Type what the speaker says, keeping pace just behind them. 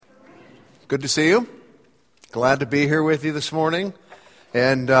Good to see you. Glad to be here with you this morning.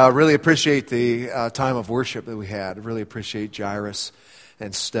 And really appreciate the time of worship that we had. Really appreciate Jairus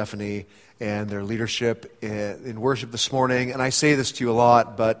and Stephanie and their leadership in worship this morning. And I say this to you a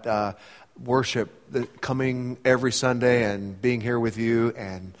lot, but worship, coming every Sunday and being here with you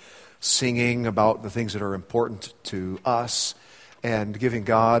and singing about the things that are important to us and giving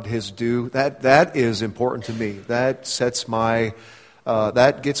God His due, that is important to me. That sets my...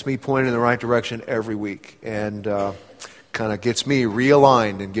 that gets me pointed in the right direction every week and kind of gets me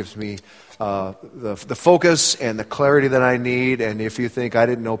realigned and gives me the focus and the clarity that I need. And if you think I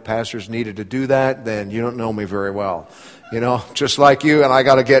didn't know pastors needed to do that, then you don't know me very well. You know, just like you, and I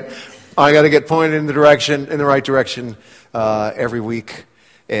got to get pointed in the right direction every week.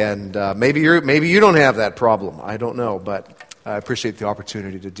 And maybe you don't have that problem. I don't know, but I appreciate the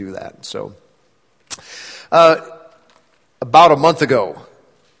opportunity to do that. So. About a month ago,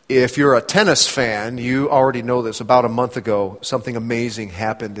 if you're a tennis fan, you already know this. About a month ago, something amazing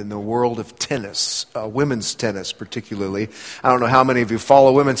happened in the world of tennis, women's tennis particularly. I don't know how many of you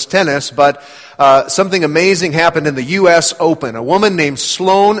follow women's tennis, but something amazing happened in the U.S. Open. A woman named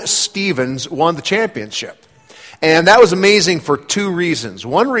Sloane Stephens won the championship. And that was amazing for two reasons.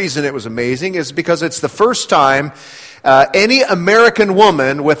 One reason it was amazing is because it's the first time any American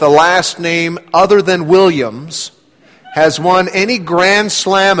woman with a last name other than Williams has won any Grand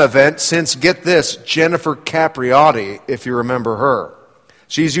Slam event since, get this, Jennifer Capriati, if you remember her.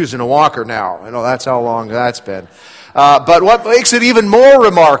 She's using a walker now. I know that's how long that's been. But what makes it even more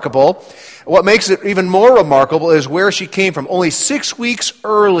remarkable is where she came from. Only 6 weeks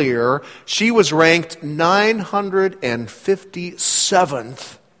earlier, she was ranked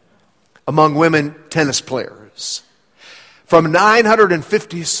 957th among women tennis players. From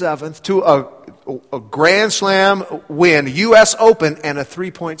 957th to a Grand Slam win, U.S. Open, and a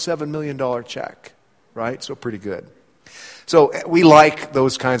 $3.7 million check, right? So pretty good. So we like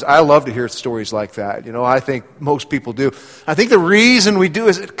those kinds. I love to hear stories like that. You know, I think most people do. I think the reason we do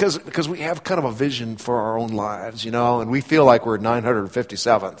is because we have kind of a vision for our own lives, you know, and we feel like we're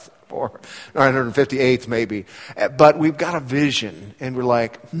 957th or 958th maybe. But we've got a vision, and we're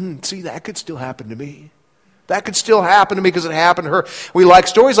like, see, that could still happen to me. That could still happen to me because it happened to her. We like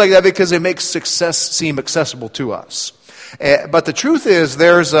stories like that because it makes success seem accessible to us. But the truth is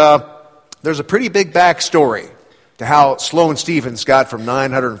there's a pretty big backstory to how Sloane Stephens got from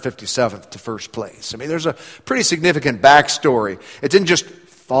 957th to first place. I mean, there's a pretty significant backstory. It didn't just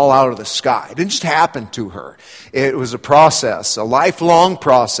fall out of the sky. It didn't just happen to her. It was a process, a lifelong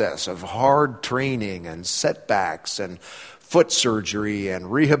process of hard training and setbacks and foot surgery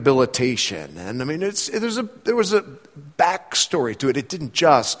and rehabilitation. And I mean, there was a backstory to it. It didn't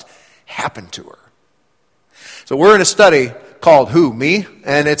just happen to her. So we're in a study called Who? Me?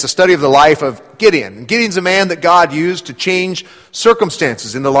 And it's a study of the life of Gideon. And Gideon's a man that God used to change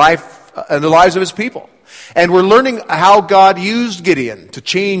circumstances in the lives of his people. And we're learning how God used Gideon to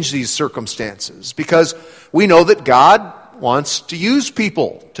change these circumstances because we know that God wants to use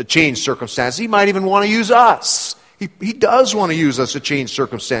people to change circumstances. He might even want to use us. He does want to use us to change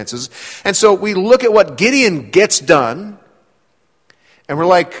circumstances. And so we look at what Gideon gets done, and we're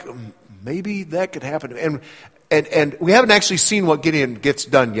like, maybe that could happen. And we haven't actually seen what Gideon gets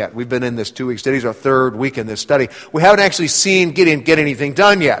done yet. We've been in this 2-week study. It's our third week in this study. We haven't actually seen Gideon get anything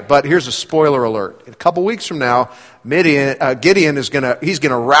done yet. But here's a spoiler alert. In a couple weeks from now, Gideon is going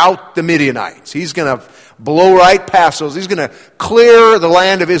to rout the Midianites. He's going to blow right past those. He's going to clear the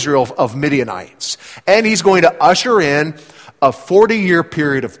land of Israel of Midianites. And he's going to usher in a 40-year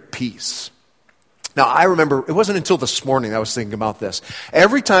period of peace. Now, I remember, it wasn't until this morning I was thinking about this.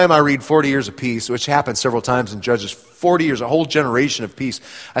 Every time I read 40 years of peace, which happens several times in Judges, 40 years, a whole generation of peace,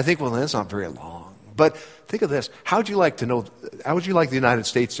 I think, well, that's not very long. But think of this. How would you like the United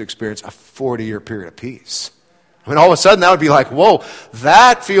States to experience a 40-year period of peace? I mean, all of a sudden, that would be like, whoa,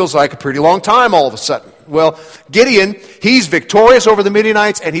 that feels like a pretty long time all of a sudden. Well, Gideon, he's victorious over the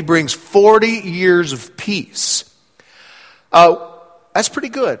Midianites, and he brings 40 years of peace. That's pretty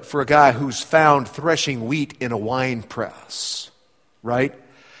good for a guy who's found threshing wheat in a wine press, right?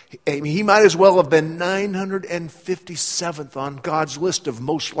 I mean, he might as well have been 957th on God's list of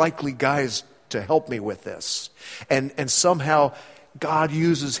most likely guys to help me with this. And somehow God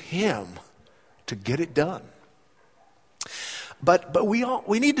uses him to get it done. But we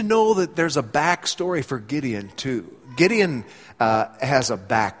need to know that there's a backstory for Gideon too. Gideon has a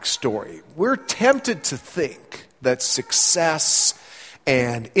backstory. We're tempted to think that success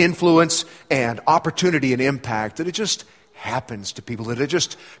and influence and opportunity and impact, that it just happens to people, that it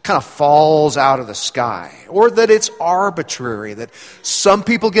just kind of falls out of the sky, or that it's arbitrary, that some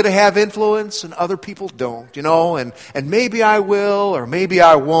people get to have influence and other people don't, and maybe I will or maybe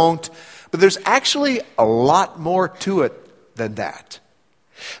I won't. But there's actually a lot more to it than that.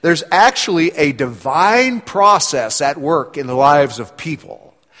 There's actually a divine process at work in the lives of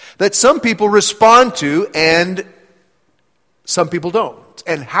people that some people respond to and some people don't.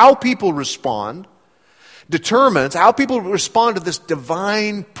 And how people respond determines, how people respond to this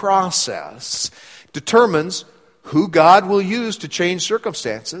divine process determines who God will use to change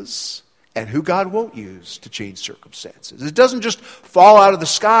circumstances and who God won't use to change circumstances. It doesn't just fall out of the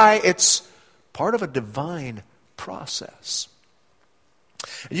sky, it's part of a divine process.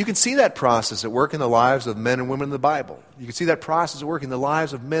 And you can see that process at work in the lives of men and women in the Bible. You can see that process at work in the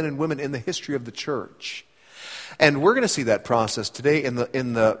lives of men and women in the history of the church. And we're going to see that process today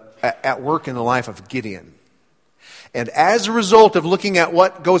at work in the life of Gideon. And as a result of looking at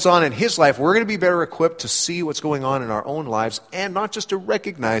what goes on in his life, we're going to be better equipped to see what's going on in our own lives, and not just to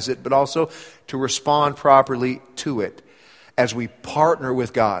recognize it, but also to respond properly to it as we partner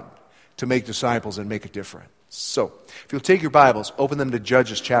with God to make disciples and make a difference. So, if you'll take your Bibles, open them to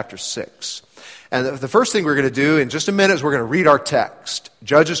Judges chapter 6. And the first thing we're going to do in just a minute is we're going to read our text,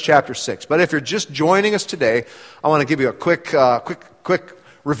 Judges chapter 6. But if you're just joining us today, I want to give you a quick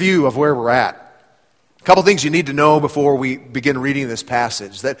review of where we're at. A couple things you need to know before we begin reading this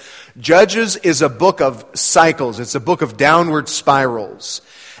passage. That Judges is a book of cycles. It's a book of downward spirals.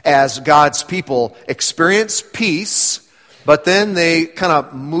 As God's people experience peace, but then they kind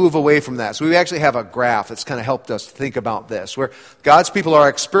of move away from that. So we actually have a graph that's kind of helped us think about this, where God's people are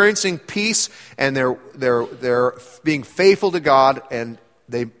experiencing peace and they're being faithful to God, and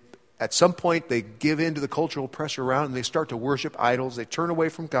they at some point they give in to the cultural pressure around and they start to worship idols. They turn away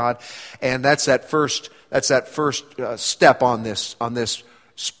from God, and that's that first step on this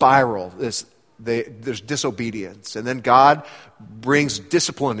spiral. There's disobedience, and then God brings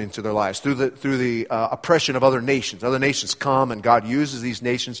discipline into their lives through the oppression of other nations. Other nations come, and God uses these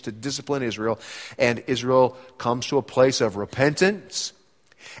nations to discipline Israel, and Israel comes to a place of repentance.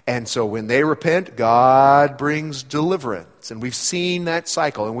 And so when they repent, God brings deliverance. And we've seen that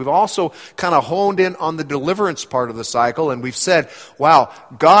cycle. And we've also kind of honed in on the deliverance part of the cycle. And we've said, wow,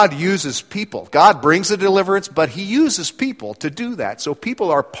 God uses people. God brings the deliverance, but He uses people to do that. So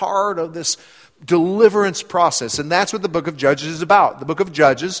people are part of this deliverance process. And that's what the book of Judges is about. The book of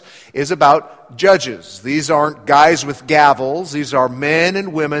Judges is about judges. These aren't guys with gavels. These are men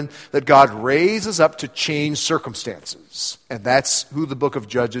and women that God raises up to change circumstances. And that's who the book of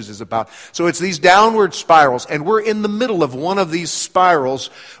Judges is about. So it's these downward spirals. And we're in the middle of one of these spirals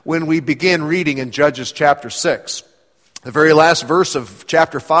when we begin reading in Judges chapter 6. The very last verse of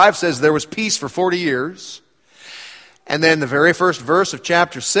chapter 5 says there was peace for 40 years. And then the very first verse of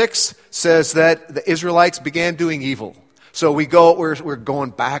chapter 6 says that the Israelites began doing evil. So we're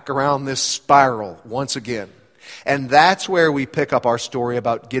going back around this spiral once again. And that's where we pick up our story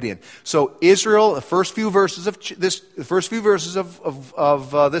about Gideon. So Israel, the first few verses of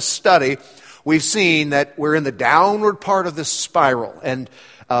this study, we've seen that we're in the downward part of this spiral. And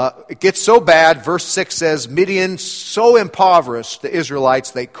it gets so bad, verse 6 says, Midian so impoverished the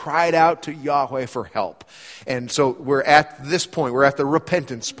Israelites, they cried out to Yahweh for help. And so we're at this point, we're at the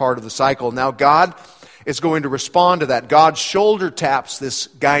repentance part of the cycle. Now God is going to respond to that. God shoulder taps this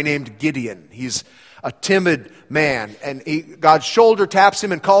guy named Gideon. He's a timid man, and God shoulder taps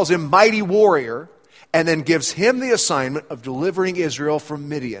him and calls him mighty warrior, and then gives him the assignment of delivering Israel from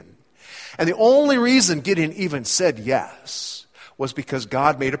Midian. And the only reason Gideon even said yes was because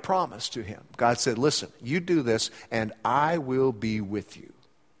God made a promise to him. God said, listen, you do this, and I will be with you.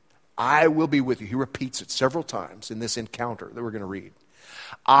 I will be with you. He repeats it several times in this encounter that we're going to read.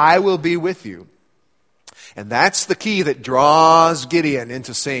 I will be with you. And that's the key that draws Gideon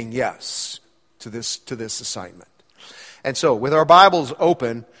into saying yes to this assignment. And so with our Bibles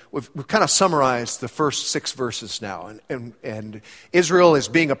open, we've kind of summarized the first 6 verses now. And Israel is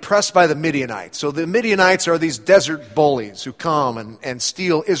being oppressed by the Midianites. So the Midianites are these desert bullies who come and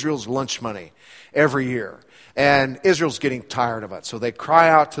steal Israel's lunch money every year. And Israel's getting tired of it. So they cry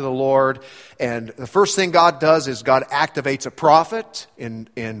out to the Lord. And the first thing God does is God activates a prophet in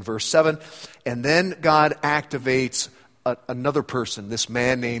verse 7. And then God activates another person, this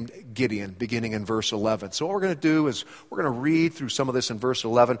man named Gideon, beginning in verse 11. So what we're going to do is we're going to read through some of this in verse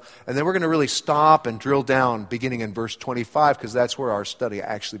 11. And then we're going to really stop and drill down beginning in verse 25, because that's where our study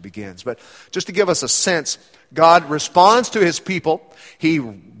actually begins. But just to give us a sense, God responds to His people. He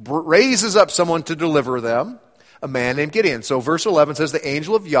raises up someone to deliver them. a man named Gideon. So verse 11 says the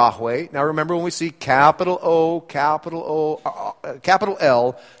angel of Yahweh. Now remember when we see capital O, capital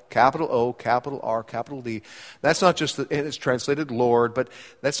L, capital O, capital R, capital D, that's not just, it's translated Lord, but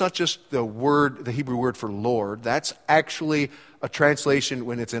that's not just the Hebrew word for Lord. That's actually a translation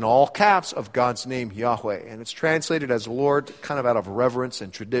when it's in all caps of God's name, Yahweh. And it's translated as Lord kind of out of reverence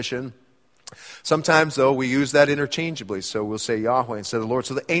and tradition. Sometimes, though, we use that interchangeably, so we'll say Yahweh instead of Lord.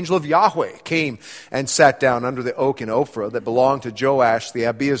 So the angel of Yahweh came and sat down under the oak in Ophrah that belonged to Joash the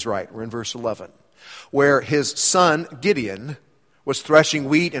Abiezrite. We're in verse 11, where his son Gideon was threshing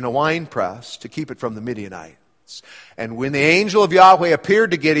wheat in a winepress to keep it from the Midianites. And when the angel of Yahweh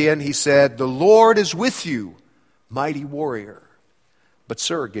appeared to Gideon, he said, "The Lord is with you, mighty warrior." "But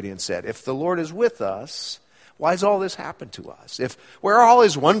sir," Gideon said, "if the Lord is with us, why has all this happened to us? Where are all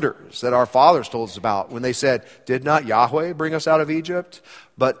his wonders that our fathers told us about when they said, 'Did not Yahweh bring us out of Egypt?'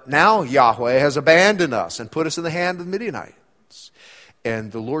 But now Yahweh has abandoned us and put us in the hand of the Midianites."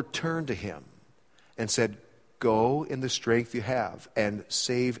 And the Lord turned to him and said, "Go in the strength you have and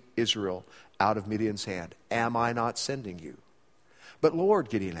save Israel out of Midian's hand. Am I not sending you?" "But Lord,"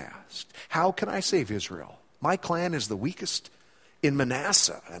 Gideon asked, "how can I save Israel? My clan is the weakest in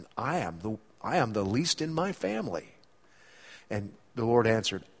Manasseh, and I am the least in my family." And the Lord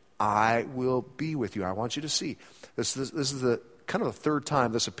answered, "I will be with you." I want you to see. This is the kind of the third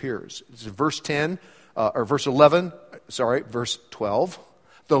time this appears. It's in verse 12.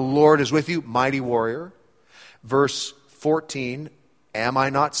 "The Lord is with you, mighty warrior." Verse 14, "Am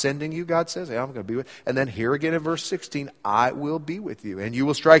I not sending you?" God says, "Yeah, I'm going to be with you." And then here again in verse 16, "I will be with you, and you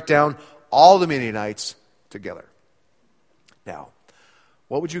will strike down all the Midianites together." Now,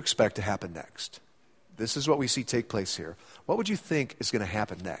 what would you expect to happen next? This is what we see take place here. What would you think is going to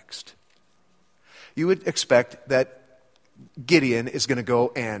happen next? You would expect that Gideon is going to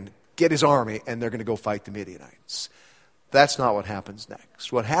go and get his army and they're going to go fight the Midianites. That's not what happens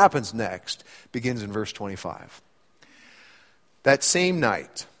next. What happens next begins in verse 25. That same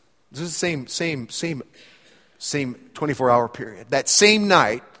night, this is the same 24-hour period. That same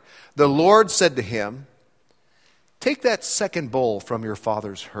night, the Lord said to him, "Take that second bull from your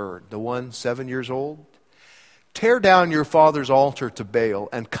father's herd, the one 7 years old. Tear down your father's altar to Baal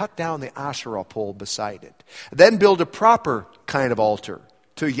and cut down the Asherah pole beside it. Then build a proper kind of altar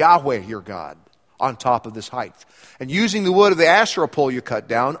to Yahweh your God on top of this height. And using the wood of the Asherah pole you cut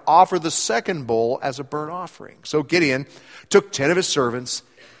down, offer the second bull as a burnt offering." So Gideon took 10 of his servants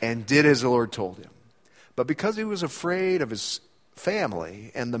and did as the Lord told him. But because he was afraid of his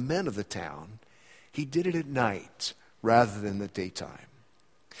family and the men of the town, he did it at night rather than the daytime.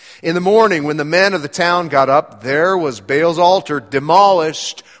 In the morning, when the men of the town got up, there was Baal's altar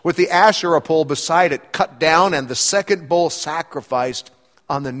demolished with the Asherah pole beside it cut down and the second bull sacrificed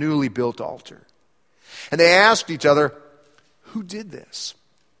on the newly built altar. And they asked each other, "Who did this?"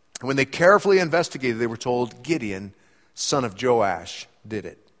 And when they carefully investigated, they were told, "Gideon, son of Joash, did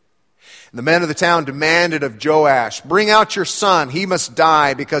it." And the men of the town demanded of Joash, "Bring out your son. He must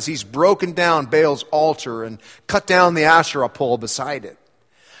die because he's broken down Baal's altar and cut down the Asherah pole beside it."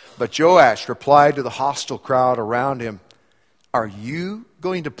 But Joash replied to the hostile crowd around him, "Are you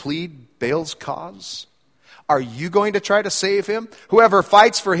going to plead Baal's cause? Are you going to try to save him? Whoever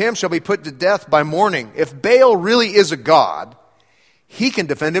fights for him shall be put to death by morning. If Baal really is a god, he can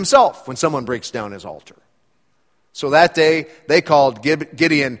defend himself when someone breaks down his altar." So that day they called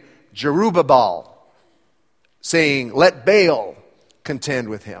Gideon Jerubbaal, saying, "Let Baal contend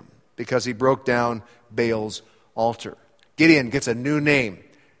with him," because he broke down Baal's altar. Gideon gets a new name,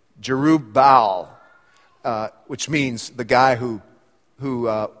 Jerubbaal, which means the guy who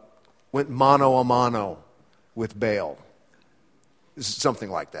went mano a mano with Baal.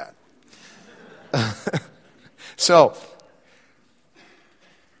 Something like that. So,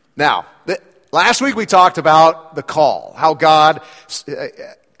 now, last week we talked about the call, how God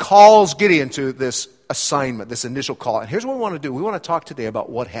calls Gideon to this assignment, this initial call. And here's what we want to do. We want to talk today about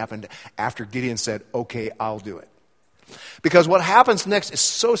what happened after Gideon said, "Okay, I'll do it." Because what happens next is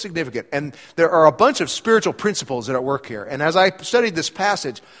so significant. And there are a bunch of spiritual principles that are at work here. And as I studied this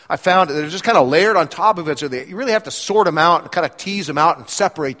passage, I found that they're just kind of layered on top of each other. You really have to sort them out and kind of tease them out and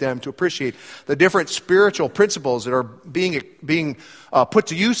separate them to appreciate the different spiritual principles that are being put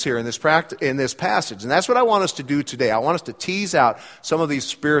to use here in this passage. And that's what I want us to do today. I want us to tease out some of these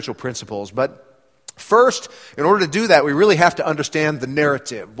spiritual principles. But first, in order to do that, we really have to understand the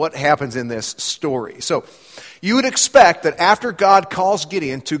narrative, what happens in this story. So, You would expect that after God calls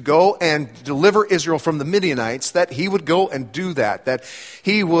Gideon to go and deliver Israel from the Midianites, that he would go and do that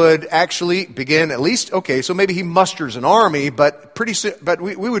he would actually begin at least, okay, so maybe he musters an army, but pretty soon, but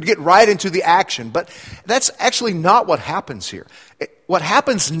we would get right into the action. But that's actually not what happens here. What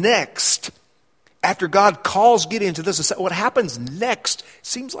happens next, after God calls Gideon to this, what happens next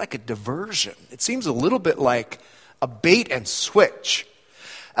seems like a diversion. It seems a little bit like a bait and switch.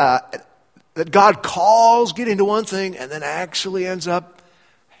 That God calls Gideon to one thing and then actually ends up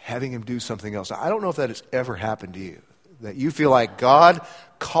having him do something else. I don't know if that has ever happened to you, that you feel like God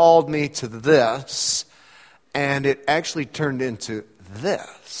called me to this and it actually turned into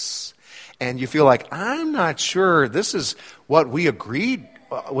this. And you feel like, I'm not sure this is what we agreed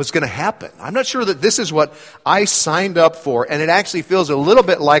was going to happen. I'm not sure that this is what I signed up for, and it actually feels a little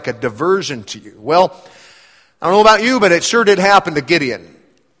bit like a diversion to you. Well, I don't know about you, but it sure did happen to Gideon.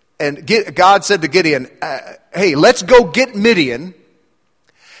 And God said to Gideon, hey, let's go get Midian.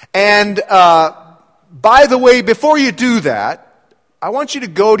 And by the way, before you do that, I want you to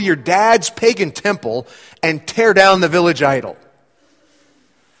go to your dad's pagan temple and tear down the village idol.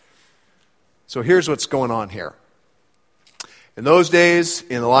 So here's what's going on here. In those days,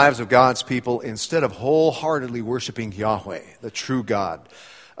 in the lives of God's people, instead of wholeheartedly worshiping Yahweh, the true God,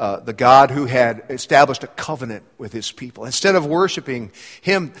 the God who had established a covenant with his people, instead of worshiping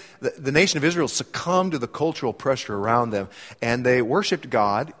him, the nation of Israel succumbed to the cultural pressure around them, and they worshiped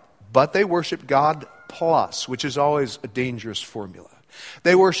God, but they worshiped God plus, which is always a dangerous formula.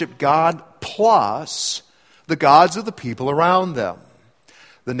 They worshiped God plus the gods of the people around them,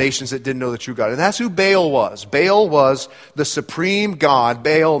 the nations that didn't know the true God. And that's who Baal was. Baal was the supreme God.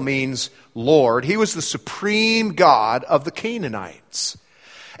 Baal means Lord. He was the supreme God of the Canaanites.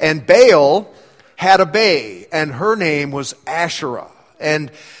 And Baal had a bae, and her name was Asherah.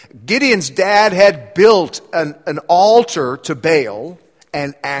 And Gideon's dad had built an altar to Baal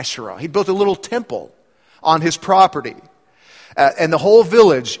and Asherah. He built a little temple on his property. And the whole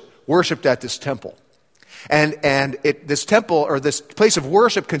village worshipped at this temple. And this temple, or this place of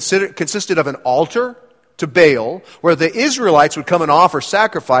worship, consisted of an altar to Baal, where the Israelites would come and offer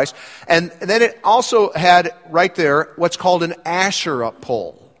sacrifice. And then it also had right there what's called an Asherah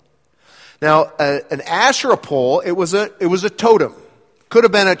pole. Now, an Asherah pole, it was a totem. Could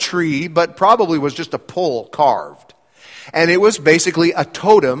have been a tree, but probably was just a pole carved. And it was basically a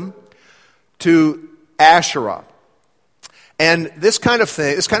totem to Asherah. And this kind of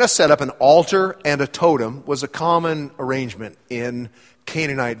thing, this kind of setup, an altar and a totem, was a common arrangement in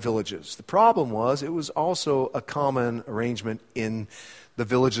Canaanite villages. The problem was it was also a common arrangement in the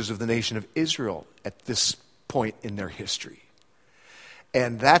villages of the nation of Israel at this point in their history.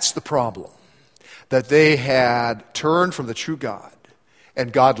 And that's the problem, that they had turned from the true God,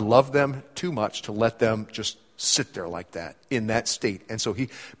 and God loved them too much to let them just sit there like that, in that state. And so he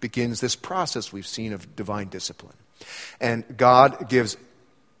begins this process we've seen of divine discipline. And God gives,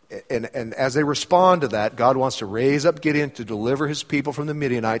 and as they respond to that, God wants to raise up Gideon to deliver his people from the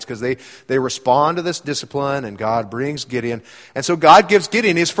Midianites, because they respond to this discipline, and God brings Gideon. And so God gives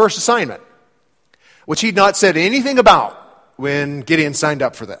Gideon his first assignment, which he'd not said anything about when Gideon signed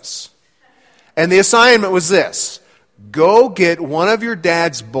up for this. And the assignment was this: go get one of your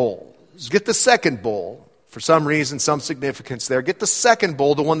dad's bulls. Get the second bull. For some reason, some significance there. Get the second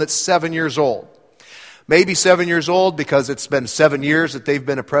bull, the one that's 7 years old. Maybe 7 years old because it's been 7 years that they've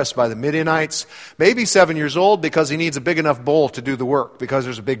been oppressed by the Midianites. Maybe 7 years old because he needs a big enough bull to do the work, because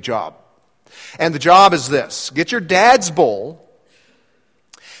there's a big job. And the job is this: get your dad's bull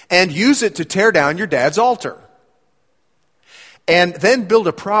and use it to tear down your dad's altar. And then build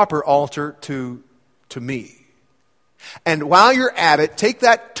a proper altar to me. And while you're at it, take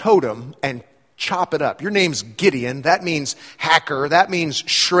that totem and chop it up. Your name's Gideon. That means hacker. That means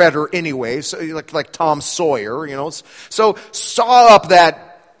shredder anyway. So like Tom Sawyer, you know. So saw up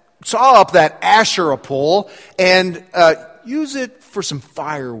that Asherah pole and use it for some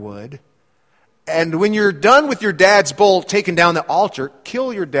firewood. And when you're done with your dad's bull taking down the altar,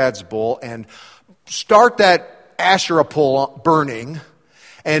 kill your dad's bull and start that Asherah pole burning,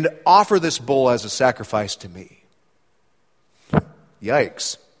 and offer this bull as a sacrifice to me.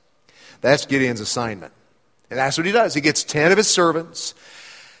 Yikes. That's Gideon's assignment. And that's what he does. He gets 10 of his servants,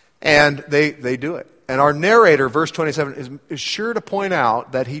 and they do it. And our narrator, verse 27, is sure to point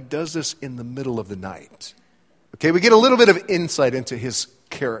out that he does this in the middle of the night. Okay, we get a little bit of insight into his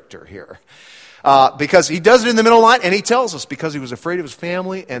character here. Because he does it in the middle of the night, and he tells us because he was afraid of his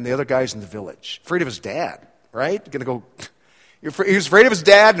family and the other guys in the village. Afraid of his dad, right? He was afraid of his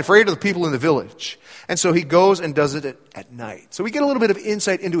dad and afraid of the people in the village. And so he goes and does it at night. So we get a little bit of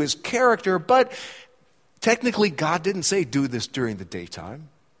insight into his character, but Technically, God didn't say do this during the daytime.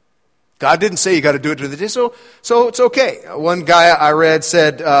 God didn't say you got to do it during the day, so it's okay. One guy I read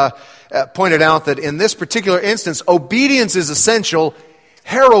pointed out that in this particular instance, obedience is essential,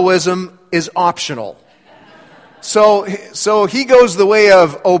 heroism is optional. So he goes the way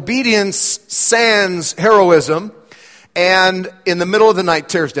of obedience sans heroism, and in the middle of the night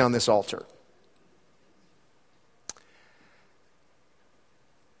tears down this altar.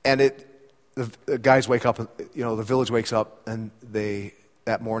 And the guys wake up, the village wakes up, and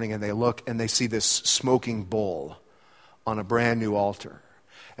that morning, and they look, and they see this smoking bowl on a brand new altar.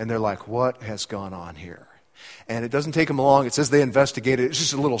 And they're like, what has gone on here? And it doesn't take them long. It says they investigated. It's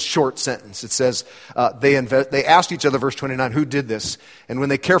just a little short sentence. It says they asked each other, verse 29, who did this? And when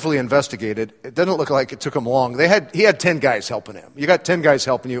they carefully investigated, it doesn't look like it took them long. He had 10 guys helping him. You got 10 guys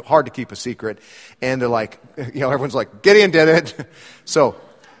helping you, hard to keep a secret. And they're like, everyone's like, Gideon did it. So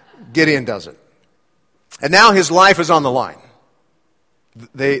Gideon does it. And now his life is on the line.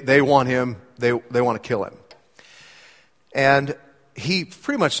 They want him. They want to kill him. And he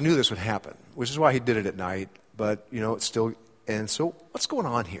pretty much knew this would happen, which is why he did it at night. But, it's still... And so what's going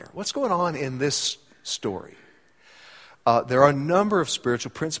on here? What's going on in this story? There are a number of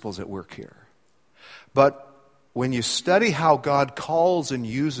spiritual principles at work here. But when you study how God calls and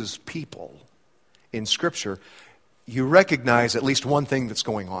uses people in Scripture, you recognize at least one thing that's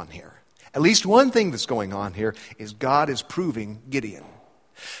going on here. At least one thing that's going on here is God is proving Gideon.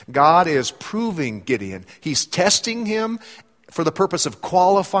 God is proving Gideon. He's testing him for the purpose of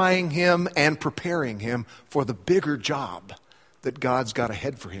qualifying him and preparing him for the bigger job that God's got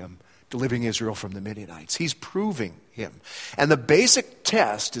ahead for him, delivering Israel from the Midianites. He's proving him. And the basic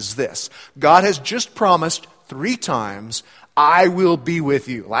test is this. God has just promised 3 times, I will be with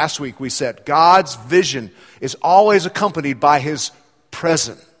you. Last week we said God's vision is always accompanied by his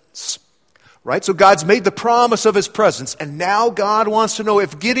presence. Right? So God's made the promise of his presence, and now God wants to know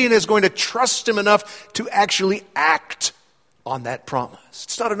if Gideon is going to trust him enough to actually act on that promise.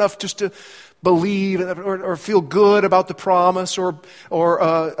 It's not enough just to believe or feel good about the promise or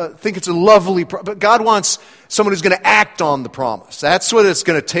think it's a lovely promise. But God wants someone who's going to act on the promise. That's what it's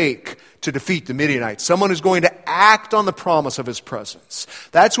going to take to defeat the Midianites. Someone who's going to act on the promise of his presence.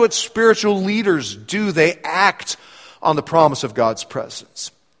 That's what spiritual leaders do. They act on the promise of God's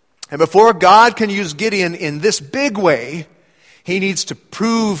presence. And before God can use Gideon in this big way, he needs to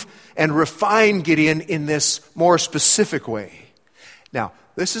prove and refine Gideon in this more specific way. Now,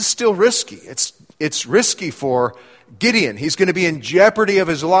 this is still risky. It's risky for Gideon. He's going to be in jeopardy of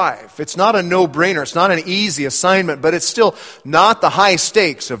his life. It's not a no-brainer. It's not an easy assignment, but it's still not the high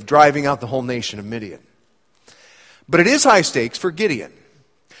stakes of driving out the whole nation of Midian. But it is high stakes for Gideon.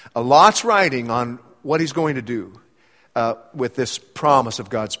 A lot's riding on what he's going to do with this promise of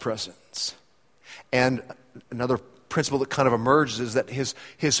God's presence. And another principle that kind of emerges is that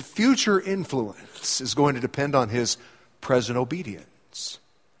his future influence is going to depend on his present obedience.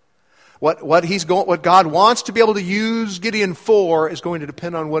 What God wants to be able to use Gideon for is going to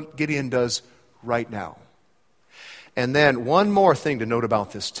depend on what Gideon does right now. And then one more thing to note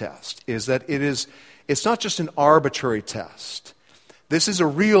about this test is that it's not just an arbitrary test. This is a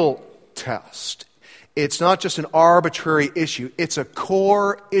real test. It's not just an arbitrary issue. It's a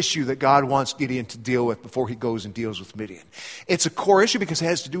core issue that God wants Gideon to deal with before he goes and deals with Midian. It's a core issue because it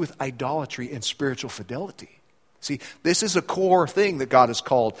has to do with idolatry and spiritual fidelity. See, this is a core thing that God has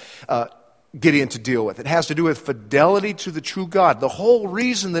called Gideon to deal with. It has to do with fidelity to the true God. The whole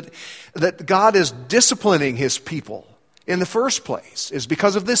reason that God is disciplining his people in the first place is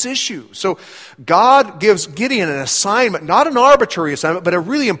because of this issue. So God gives Gideon an assignment, not an arbitrary assignment, but a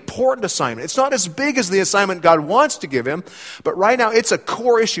really important assignment. It's not as big as the assignment God wants to give him, but right now it's a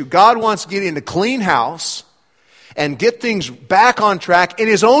core issue. God wants Gideon to clean house and get things back on track in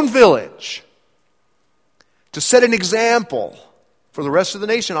his own village, to set an example for the rest of the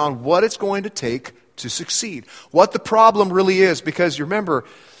nation on what it's going to take to succeed. What the problem really is, because you remember,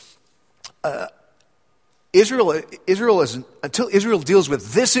 Israel is, until Israel deals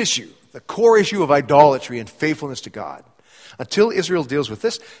with this issue, the core issue of idolatry and faithfulness to God, until Israel deals with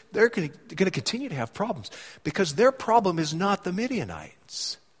this, they're going to continue to have problems, because their problem is not the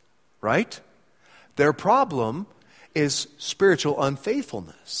Midianites, right? Their problem is spiritual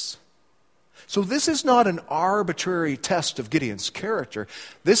unfaithfulness. So this is not an arbitrary test of Gideon's character.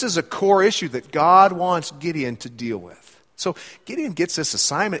 This is a core issue that God wants Gideon to deal with. So Gideon gets this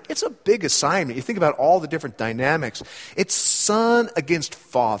assignment. It's a big assignment. You think about all the different dynamics. It's son against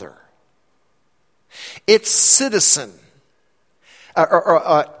father. It's citizen.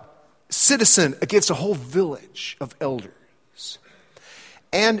 Citizen against a whole village of elders.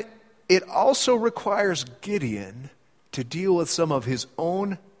 And it also requires Gideon to deal with some of his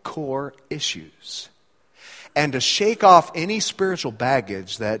own core issues and to shake off any spiritual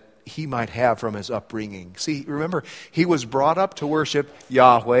baggage that he might have from his upbringing. See, remember, he was brought up to worship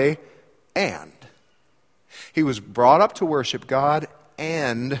Yahweh and he was brought up to worship God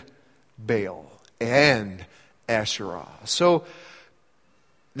and Baal and Asherah. So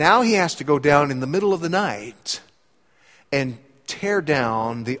now he has to go down in the middle of the night and tear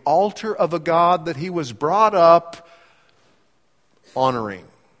down the altar of a God that he was brought up honoring.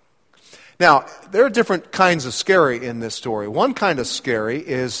 Now, there are different kinds of scary in this story. One kind of scary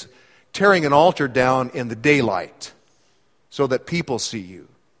is tearing an altar down in the daylight so that people see you.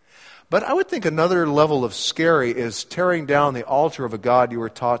 But I would think another level of scary is tearing down the altar of a God you were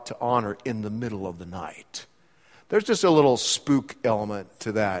taught to honor in the middle of the night. There's just a little spook element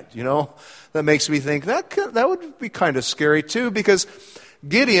to that, that makes me think that would be kind of scary too, because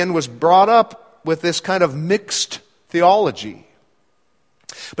Gideon was brought up with this kind of mixed theology.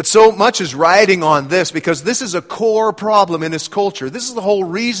 But so much is riding on this because this is a core problem in his culture. This is the whole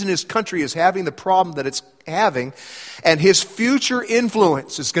reason his country is having the problem that it's having. And his future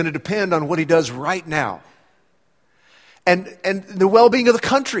influence is going to depend on what he does right now. And the well-being of the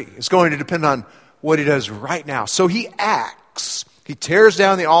country is going to depend on what he does right now. So he acts. He tears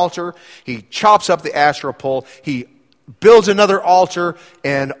down the altar. He chops up the Asherah pole. He builds another altar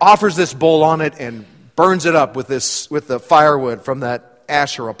and offers this bull on it and burns it up with the firewood from that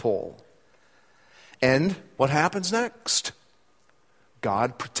Asherah pole. And what happens next?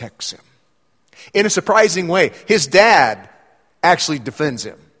 God protects him. In a surprising way, his dad actually defends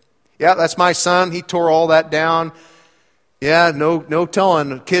him. Yeah, that's my son. He tore all that down. Yeah, no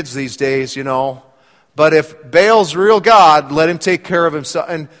telling kids these days, But if Baal's real God, let him take care of himself.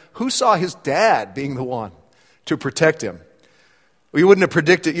 And who saw his dad being the one to protect him? You would have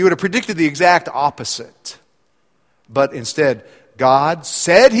predicted the exact opposite. But instead, God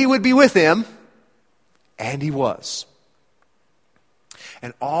said he would be with him, and he was.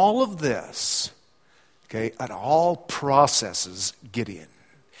 And all of this, it all processes Gideon.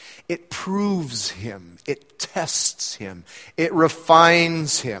 It proves him. It tests him. It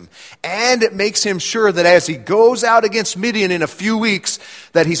refines him. And it makes him sure that as he goes out against Midian in a few weeks,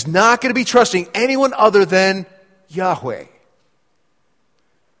 that he's not going to be trusting anyone other than Yahweh,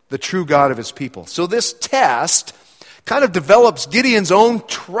 the true God of his people. So this test kind of develops Gideon's own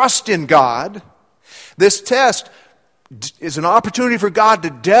trust in God. This test is an opportunity for God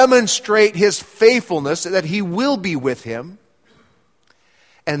to demonstrate his faithfulness, that he will be with him.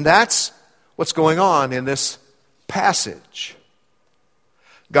 And that's what's going on in this passage.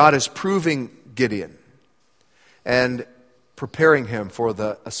 God is proving Gideon and preparing him for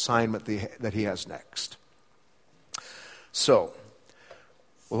the assignment that he has next. So,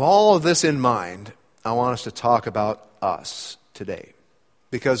 with all of this in mind, I want us to talk about us today,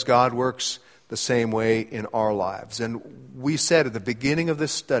 because God works the same way in our lives. And we said at the beginning of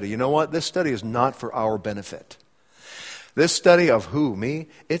this study, you know what? This study is not for our benefit. This study of who? Me?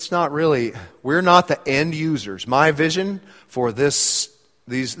 It's not really, we're not the end users. My vision for these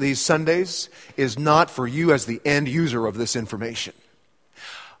Sundays is not for you as the end user of this information.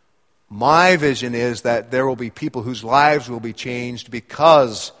 My vision is that there will be people whose lives will be changed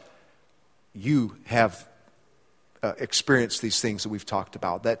because you have experienced these things that we've talked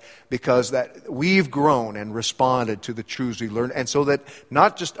about, because we've grown and responded to the truths we learned, and so that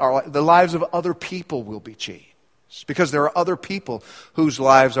not just the lives of other people will be changed, because there are other people whose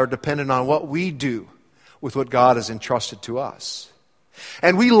lives are dependent on what we do with what God has entrusted to us.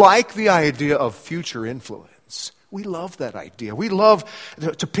 And we like the idea of future influence. We love that idea. We love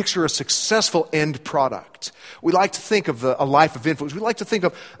to picture a successful end product. We like to think of a life of influence. We like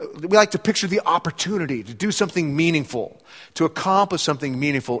to picture the opportunity to do something meaningful, to accomplish something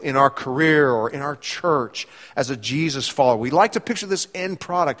meaningful in our career or in our church as a Jesus follower. We like to picture this end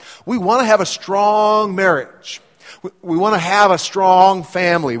product. We want to have a strong marriage. We want to have a strong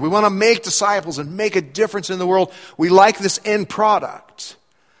family. We want to make disciples and make a difference in the world. We like this end product.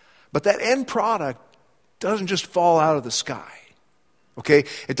 But that end product doesn't just fall out of the sky. Okay?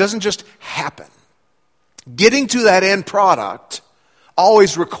 It doesn't just happen. Getting to that end product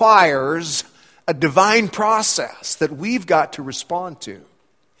always requires a divine process that we've got to respond to.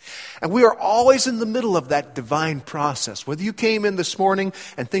 And we are always in the middle of that divine process. Whether you came in this morning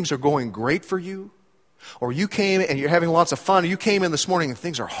and things are going great for you, or you came and you're having lots of fun, or you came in this morning and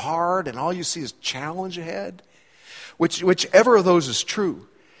things are hard and all you see is challenge ahead, whichever of those is true,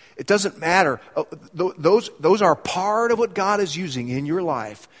 it doesn't matter. Those are part of what God is using in your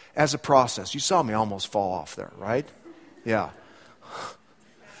life as a process. You saw me almost fall off there, right? Yeah.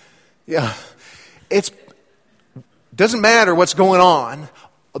 Yeah. It doesn't matter what's going on.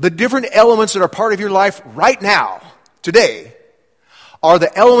 The different elements that are part of your life right now, today, are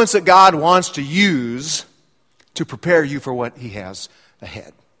the elements that God wants to use to prepare you for what He has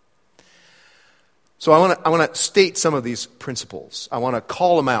ahead. So I want to state some of these principles. I want to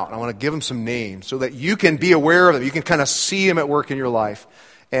call them out. I want to give them some names so that you can be aware of them. You can kind of see them at work in your life,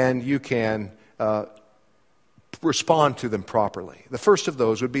 and you can respond to them properly. The first of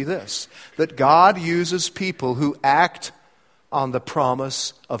those would be this, that God uses people who act on the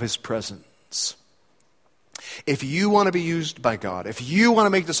promise of His presence. If you want to be used by God, if you want to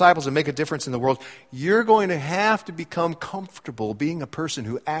make disciples and make a difference in the world, you're going to have to become comfortable being a person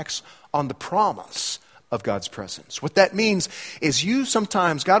who acts on the promise of God's presence. What that means is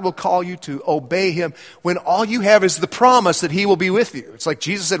God will call you to obey Him when all you have is the promise that He will be with you. It's like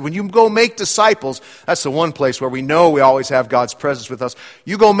Jesus said, when you go make disciples, that's the one place where we know we always have God's presence with us.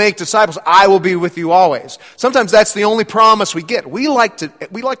 You go make disciples, I will be with you always. Sometimes that's the only promise we get. We like to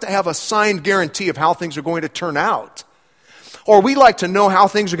have a signed guarantee of how things are going to turn out. Or we like to know how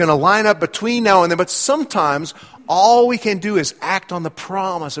things are going to line up between now and then, but sometimes all we can do is act on the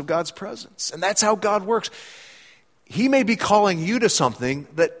promise of God's presence. And that's how God works. He may be calling you to something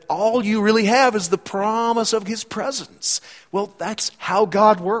that all you really have is the promise of His presence. Well, that's how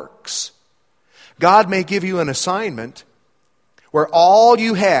God works. God may give you an assignment where all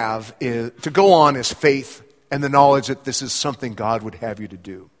you have to go on is faith and the knowledge that this is something God would have you to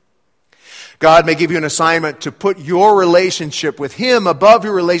do. God may give you an assignment to put your relationship with Him above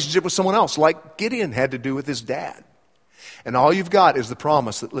your relationship with someone else, like Gideon had to do with his dad. And all you've got is the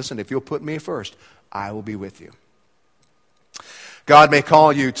promise that, listen, if you'll put me first, I will be with you. God may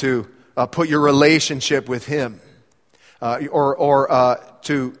call you to put your relationship with Him or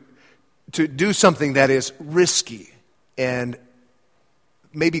to do something that is risky and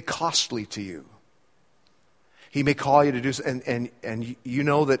maybe costly to you. He may call you to do, and you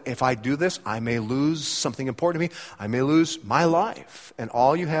know that if I do this, I may lose something important to me. I may lose my life. And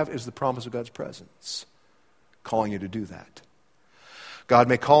all you have is the promise of God's presence calling you to do that. God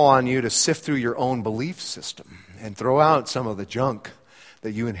may call on you to sift through your own belief system and throw out some of the junk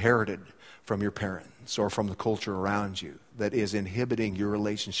that you inherited from your parents or from the culture around you that is inhibiting your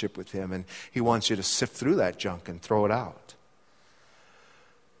relationship with Him. And He wants you to sift through that junk and throw it out,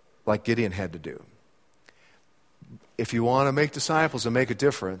 like Gideon had to do. If you want to make disciples and make a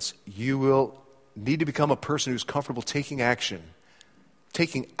difference, you will need to become a person who's comfortable taking action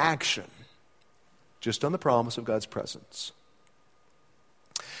just on the promise of God's presence.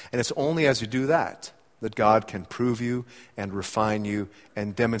 And it's only as you do that God can prove you and refine you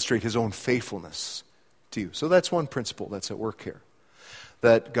and demonstrate His own faithfulness to you. So that's one principle that's at work here,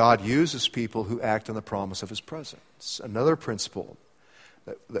 that God uses people who act on the promise of His presence. Another principle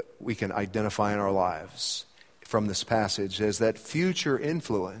that we can identify in our lives from this passage is that future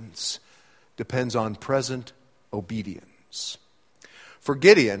influence depends on present obedience. For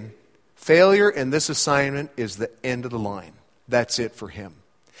Gideon, failure in this assignment is the end of the line. That's it for him.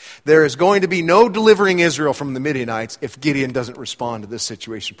 There is going to be no delivering Israel from the Midianites if Gideon doesn't respond to this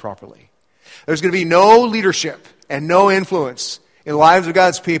situation properly. There's going to be no leadership and no influence in the lives of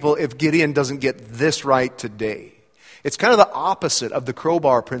God's people if Gideon doesn't get this right today. It's kind of the opposite of the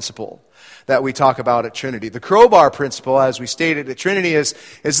crowbar principle that we talk about at Trinity. The crowbar principle, as we stated at Trinity, is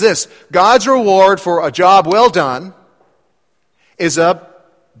this. God's reward for a job well done is a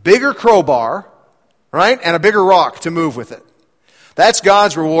bigger crowbar, right, and a bigger rock to move with it. That's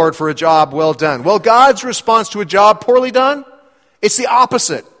God's reward for a job well done. Well, God's response to a job poorly done, it's the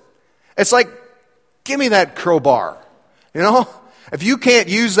opposite. It's like, give me that crowbar, you know? If you can't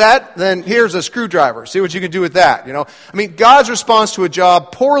use that, then here's a screwdriver. See what you can do with that, you know? I mean, God's response to a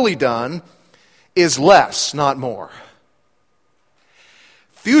job poorly done is less, not more.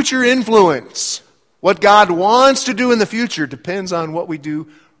 Future influence, what God wants to do in the future, depends on what we do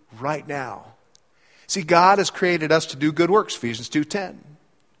right now. See, God has created us to do good works, Ephesians 2:10.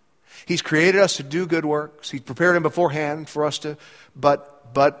 He's created us to do good works. He's prepared them beforehand for us to, but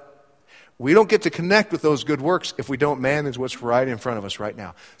we don't get to connect with those good works if we don't manage what's right in front of us right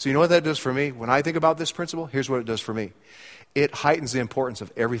now. So you know what that does for me? When I think about this principle, here's what it does for me. It heightens the importance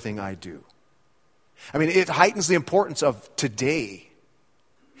of everything I do. I mean, it heightens the importance of today.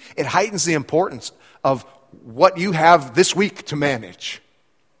 It heightens the importance of what you have this week to manage.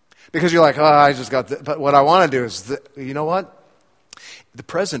 Because you're like, oh, I just got but what I want to do is, you know what? The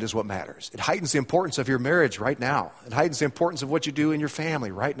present is what matters. It heightens the importance of your marriage right now. It heightens the importance of what you do in your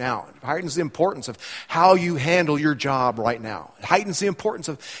family right now. It heightens the importance of how you handle your job right now. It heightens the importance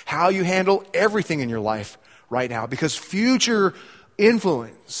of how you handle everything in your life right now. Because future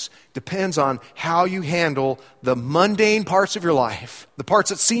influence depends on how you handle the mundane parts of your life, the parts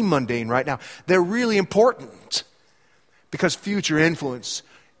that seem mundane right now. They're really important because future influence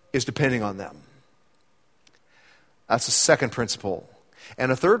is depending on them. That's the second principle.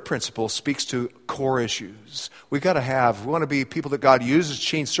 And a third principle speaks to core issues. We want to be people that God uses to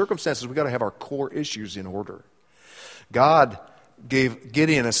change circumstances. We've got to have our core issues in order. God gave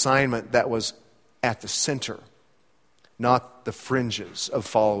Gideon an assignment that was at the center, not the fringes of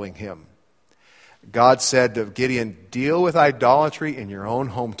following him. God said to Gideon, deal with idolatry in your own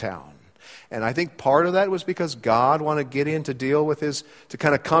hometown. And I think part of that was because God wanted Gideon to to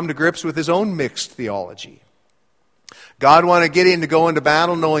kind of come to grips with his own mixed theology. God wanted Gideon to go into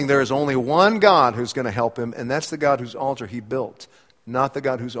battle knowing there is only one God who's going to help him, and that's the God whose altar he built, not the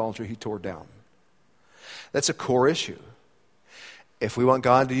God whose altar he tore down. That's a core issue. If we want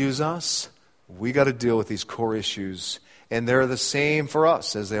God to use us, we got to deal with these core issues, and they're the same for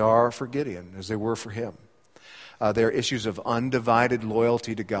us as they are for Gideon, as they were for him. They're issues of undivided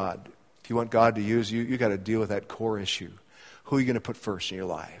loyalty to God. If you want God to use you, you got to deal with that core issue. Who are you going to put first in your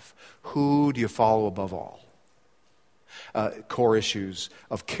life? Who do you follow above all? Core issues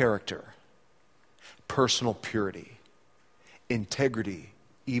of character, personal purity, integrity,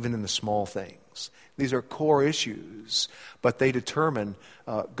 even in the small things. These are core issues, but they determine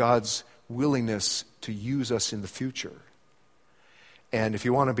God's willingness to use us in the future. And if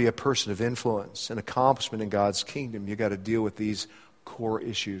you want to be a person of influence and accomplishment in God's kingdom, you got to deal with these core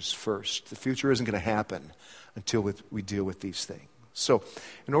issues first. The future isn't going to happen until we deal with these things. So,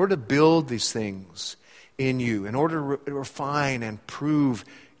 in order to build these things in you, in order to refine and prove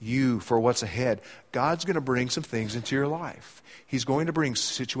you for what's ahead, God's going to bring some things into your life. He's going to bring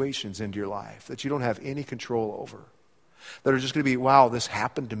situations into your life that you don't have any control over, that are just going to be, wow, this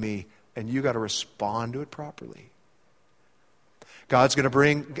happened to me, and you got to respond to it properly. God's going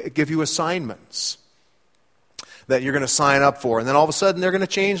to give you assignments that you're going to sign up for, and then all of a sudden they're going to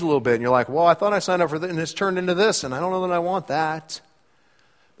change a little bit, and you're like, well, I thought I signed up for this, and it's turned into this, and I don't know that I want that.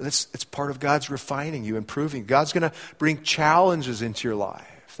 It's part of God's refining you and proving. God's going to bring challenges into your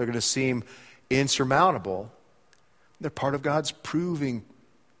life. They're going to seem insurmountable. They're part of God's proving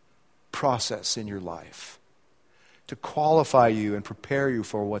process in your life to qualify you and prepare you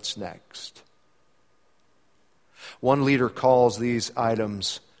for what's next. One leader calls these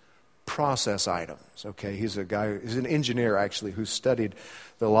items process items. Okay, he's an engineer actually who studied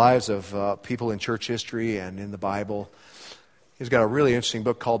the lives of people in church history and in the Bible. He's got a really interesting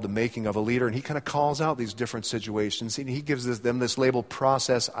book called The Making of a Leader, and he kind of calls out these different situations, and he gives them this label,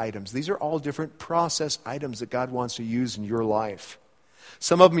 process items. These are all different process items that God wants to use in your life.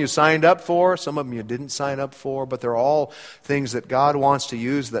 Some of them you signed up for, some of them you didn't sign up for, but they're all things that God wants to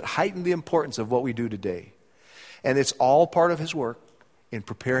use that heighten the importance of what we do today. And it's all part of His work in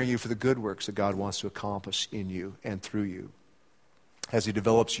preparing you for the good works that God wants to accomplish in you and through you. As He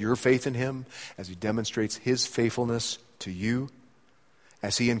develops your faith in Him, as He demonstrates His faithfulness to you,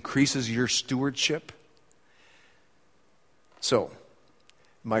 as He increases your stewardship. So,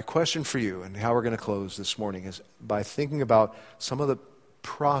 my question for you and how we're going to close this morning is by thinking about some of the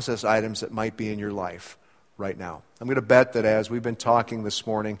process items that might be in your life right now. I'm going to bet that as we've been talking this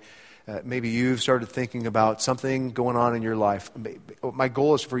morning, maybe you've started thinking about something going on in your life. My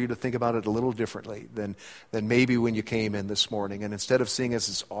goal is for you to think about it a little differently than maybe when you came in this morning. And instead of seeing it as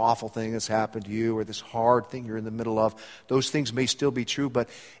this awful thing that's happened to you or this hard thing you're in the middle of, those things may still be true, but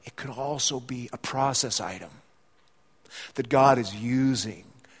it could also be a process item that God is using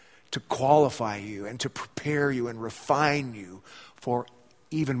to qualify you and to prepare you and refine you for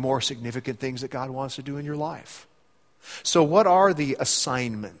even more significant things that God wants to do in your life. So what are the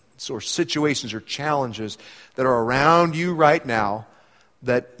assignments or situations or challenges that are around you right now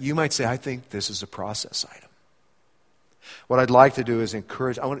that you might say, I think this is a process item? What I'd like to do is I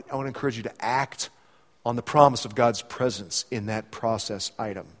want to encourage you to act on the promise of God's presence in that process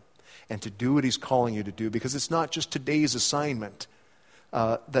item and to do what He's calling you to do, because it's not just today's assignment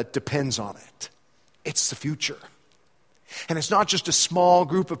that depends on it. It's the future. And it's not just a small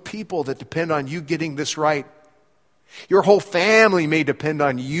group of people that depend on you getting this right. Your whole family may depend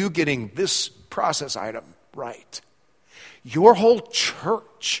on you getting this process item right. Your whole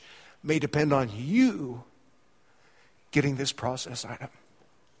church may depend on you getting this process item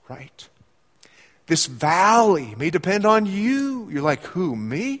right. This valley may depend on you. You're like, who,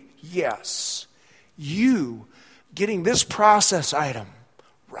 me? Yes. You getting this process item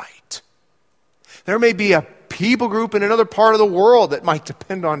right. There may be a people group in another part of the world that might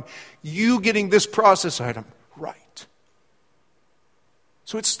depend on you getting this process item right.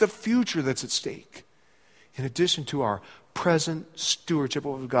 So it's the future that's at stake, in addition to our present stewardship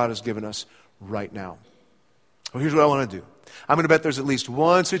of what God has given us right now. Well, here's what I want to do. I'm going to bet there's at least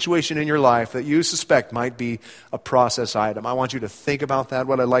one situation in your life that you suspect might be a process item. I want you to think about that.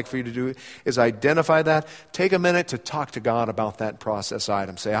 What I'd like for you to do is identify that. Take a minute to talk to God about that process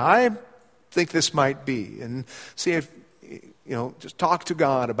item. Say, I think this might be. And see if, just talk to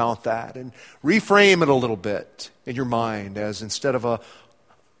God about that. And reframe it a little bit in your mind as instead of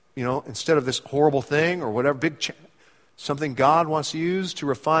this horrible thing or whatever, something God wants to use to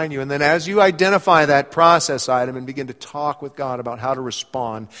refine you. And then as you identify that process item and begin to talk with God about how to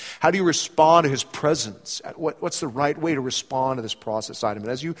respond, how do you respond to His presence? What's the right way to respond to this process item?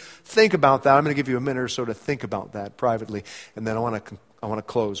 And as you think about that, I'm going to give you a minute or so to think about that privately. And then I want to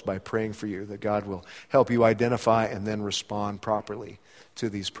close by praying for you that God will help you identify and then respond properly to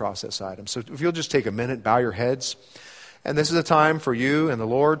these process items. So if you'll just take a minute, bow your heads. And this is a time for you and the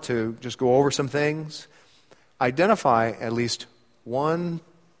Lord to just go over some things. Identify at least one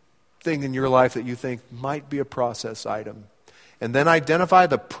thing in your life that you think might be a process item. And then identify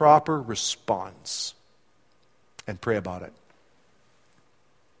the proper response and pray about it.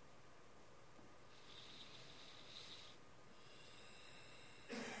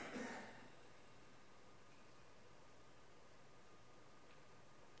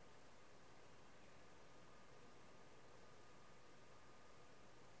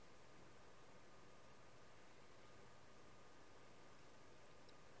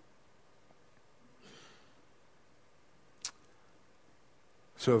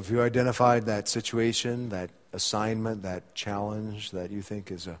 So if you identified that situation, that assignment, that challenge that you think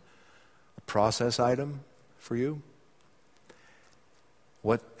is a process item for you,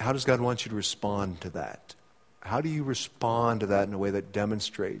 how does God want you to respond to that? How do you respond to that in a way that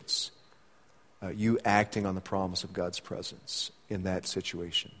demonstrates you acting on the promise of God's presence in that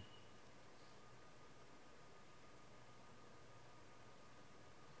situation?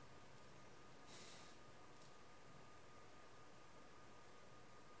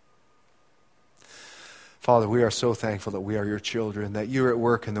 Father, we are so thankful that we are your children, that you're at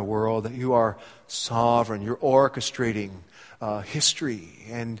work in the world, that you are sovereign. You're orchestrating history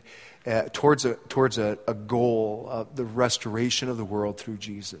and towards a goal of the restoration of the world through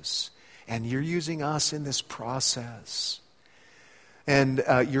Jesus. And you're using us in this process. And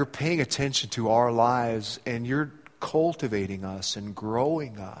you're paying attention to our lives, and you're cultivating us and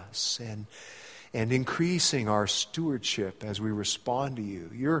growing us and increasing our stewardship as we respond to you.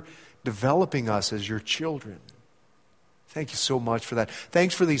 You're developing us as your children. Thank you so much for that.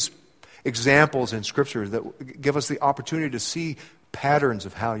 Thanks for these examples in Scripture that give us the opportunity to see patterns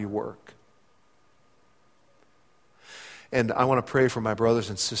of how you work. And I want to pray for my brothers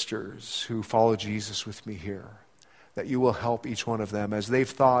and sisters who follow Jesus with me here, that you will help each one of them as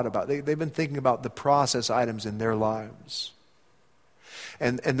they've been thinking about the process items in their lives.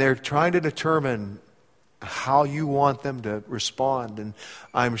 And they're trying to determine how you want them to respond. And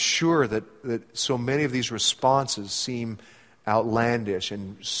I'm sure that so many of these responses seem outlandish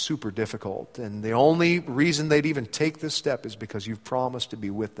and super difficult. And the only reason they'd even take this step is because you've promised to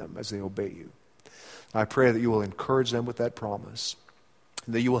be with them as they obey you. I pray that you will encourage them with that promise,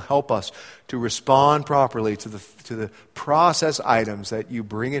 and that you will help us to respond properly to the process items that you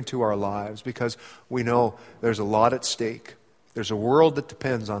bring into our lives, because we know there's a lot at stake. There's a world that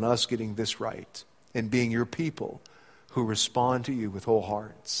depends on us getting this right and being your people who respond to you with whole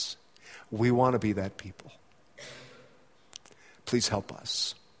hearts. We want to be that people. Please help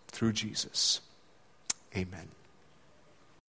us through Jesus. Amen.